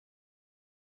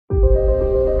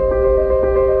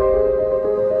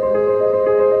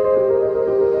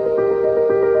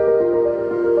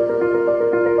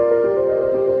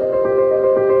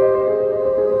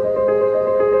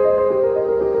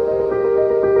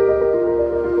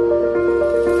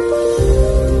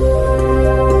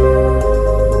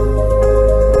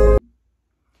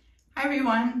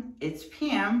It's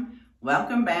Pam.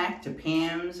 Welcome back to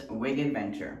Pam's Wig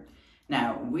Adventure.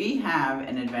 Now, we have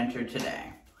an adventure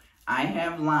today. I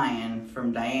have Lyon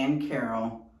from Diahann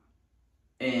Carroll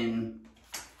in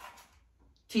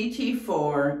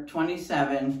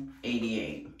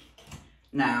TT42788.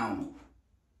 Now,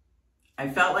 I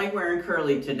felt like wearing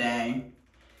curly today,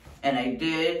 and I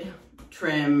did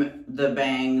trim the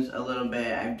bangs a little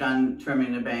bit. I've done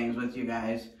trimming the bangs with you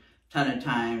guys a ton of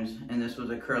times, and this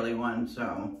was a curly one,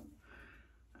 so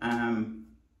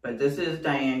but this is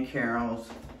Diahann Carroll's.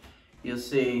 You'll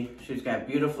see she's got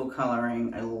beautiful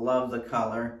coloring. I love the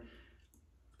color.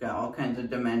 Got all kinds of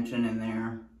dimension in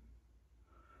there.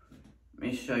 Let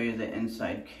me show you the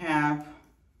inside cap.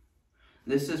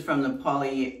 This is from the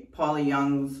Paula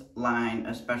Young's line,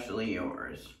 Especially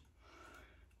Yours.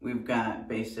 We've got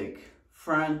basic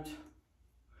front.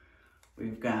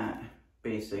 We've got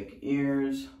basic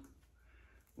ears.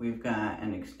 We've got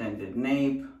an extended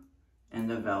nape and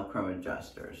the Velcro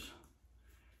adjusters.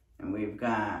 And we've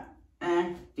got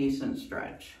decent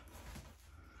stretch.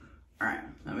 All right,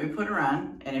 let me put her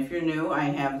on. And if you're new, I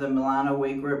have the Milano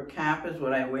wig grip cap is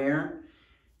what I wear.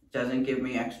 It doesn't give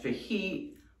me extra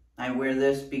heat. I wear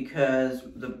this because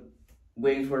the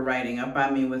wigs were riding up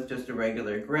on me with just a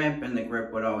regular grip, and the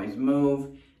grip would always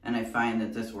move. And I find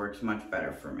that this works much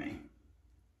better for me.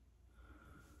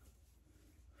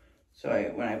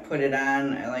 So when I put it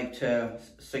on, I like to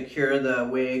secure the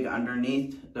wig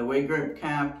underneath the wig grip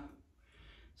cap.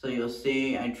 So you'll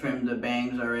see I trimmed the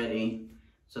bangs already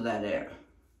so that it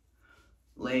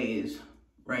lays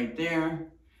right there.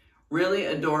 Really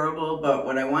adorable, but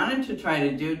what I wanted to try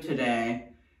to do today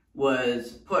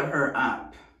was put her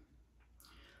up.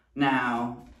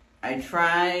 Now, I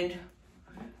tried,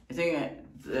 I think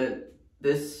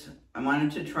I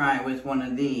wanted to try with one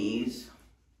of these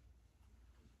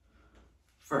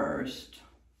first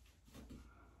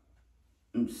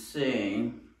and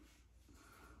see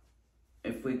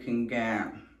if we can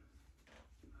get,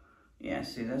 yeah,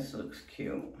 see, this looks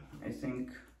cute. I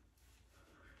think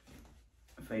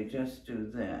if I just do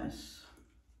this,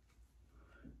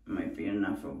 it might be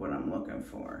enough of what I'm looking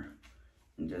for.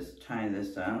 And just tie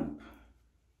this up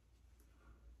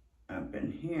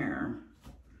in here,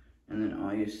 and then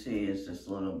all you see is this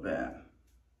little bit.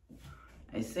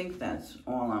 I think that's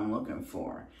all I'm looking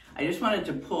for. I just wanted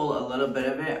to pull a little bit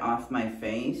of it off my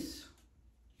face.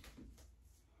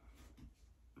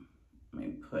 Let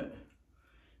me put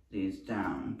these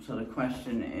down. So the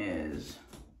question is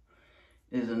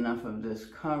enough of this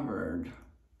covered?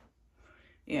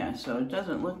 Yeah, so it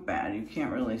doesn't look bad. You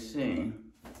can't really see.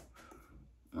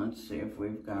 Let's see if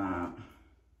we've got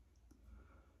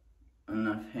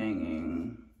enough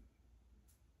hanging.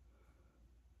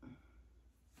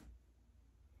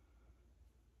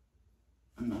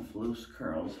 Enough loose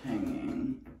curls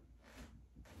hanging.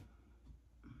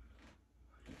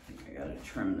 I think I gotta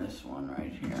trim this one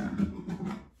right here.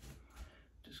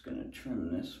 Just gonna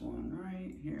trim this one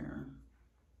right here.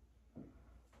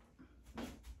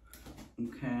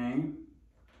 Okay.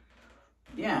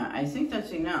 Yeah, I think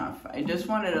that's enough. I just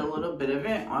wanted a little bit of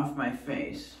it off my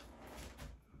face.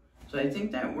 So I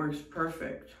think that works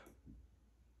perfect.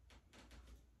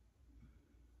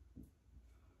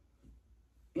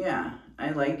 Yeah,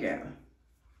 I like it.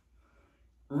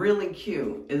 Really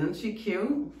cute. Isn't she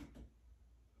cute?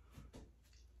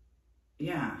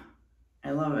 Yeah,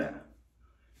 I love it.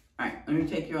 All right, let me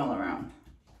take you all around.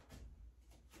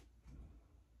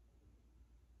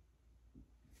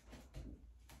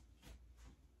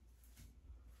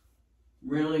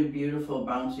 Really beautiful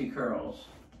bouncy curls.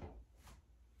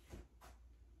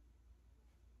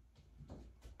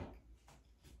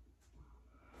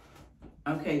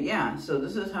 Okay, yeah, so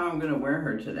this is how I'm gonna wear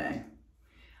her today.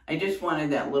 I just wanted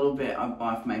that little bit up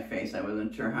off my face. I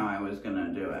wasn't sure how I was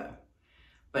gonna do it.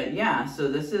 But yeah,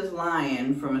 so this is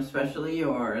Lyon from Especially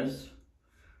Yours,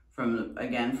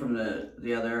 again from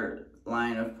the other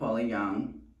line of Paula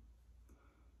Young.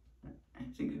 I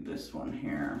think this one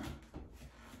here.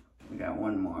 We got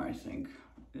one more, I think.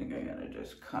 I think I gotta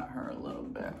just cut her a little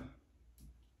bit.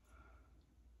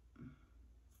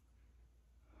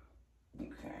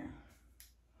 Okay.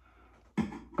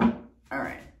 All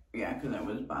right, yeah, because that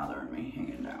was bothering me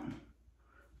hanging down.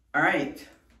 All right,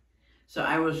 so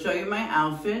I will show you my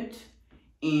outfit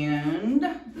And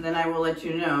then I will let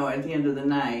you know at the end of the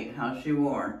night how she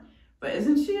wore. But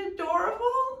isn't she adorable?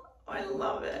 Oh, I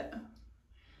love it.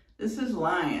 This is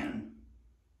Lyon.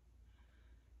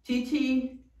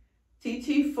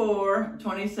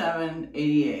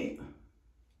 TT42788.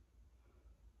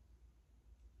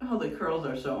 Oh, the curls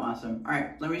are so awesome. All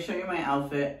right, let me show you my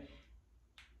outfit.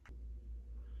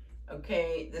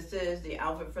 Okay, this is the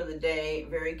outfit for the day.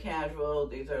 Very casual.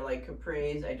 These are like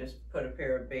capris. I just put a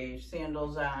pair of beige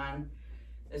sandals on.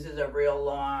 This is a real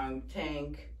long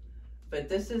tank. But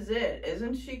this is it.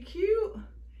 Isn't she cute?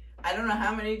 I don't know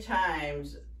how many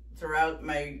times throughout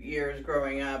my years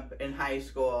growing up in high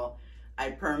school,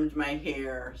 I permed my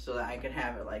hair so that I could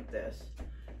have it like this.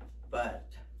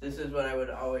 But this is what I would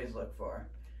always look for.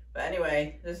 But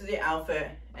anyway, this is the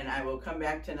outfit, and I will come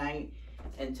back tonight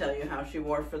and tell you how she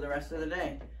wore for the rest of the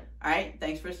day. All right,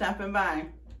 thanks for stopping by.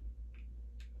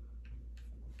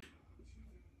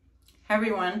 Hi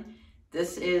everyone,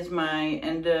 this is my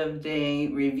end of day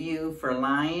review for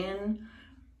Lyon.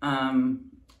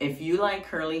 If you like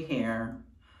curly hair,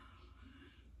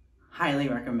 highly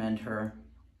recommend her.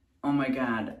 Oh my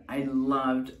God, I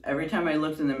loved, every time I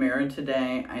looked in the mirror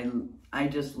today, I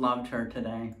just loved her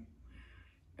today.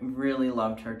 I really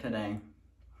loved her today.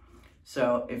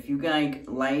 So if you like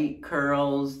light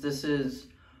curls, this is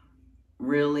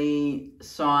really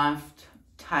soft,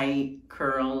 tight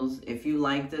curls. If you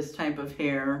like this type of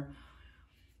hair,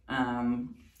 I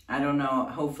don't know,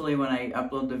 hopefully when I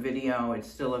upload the video, it's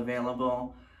still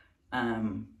available.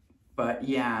 But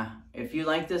yeah, if you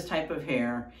like this type of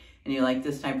hair and you like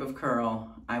this type of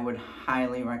curl, I would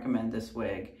highly recommend this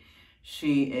wig.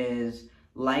 She is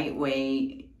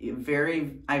lightweight,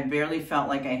 I barely felt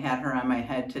like I had her on my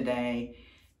head today.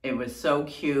 It was so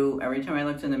cute. Every time I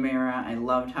looked in the mirror, I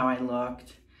loved how I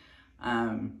looked.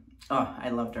 Oh, I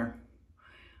loved her.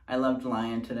 I loved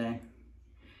Lyon today.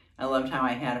 I loved how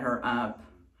I had her up.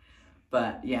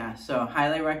 But yeah, so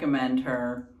highly recommend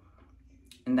her.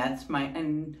 And that's my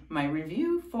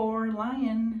review for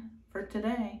Lyon for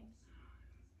today.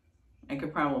 I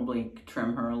could probably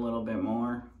trim her a little bit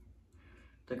more,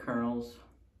 the curls.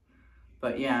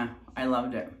 But yeah, I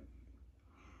loved it.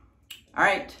 All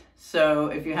right, so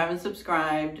if you haven't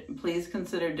subscribed, please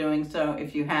consider doing so.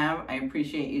 If you have, I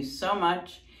appreciate you so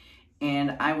much,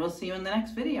 and I will see you in the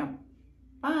next video.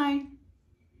 Bye.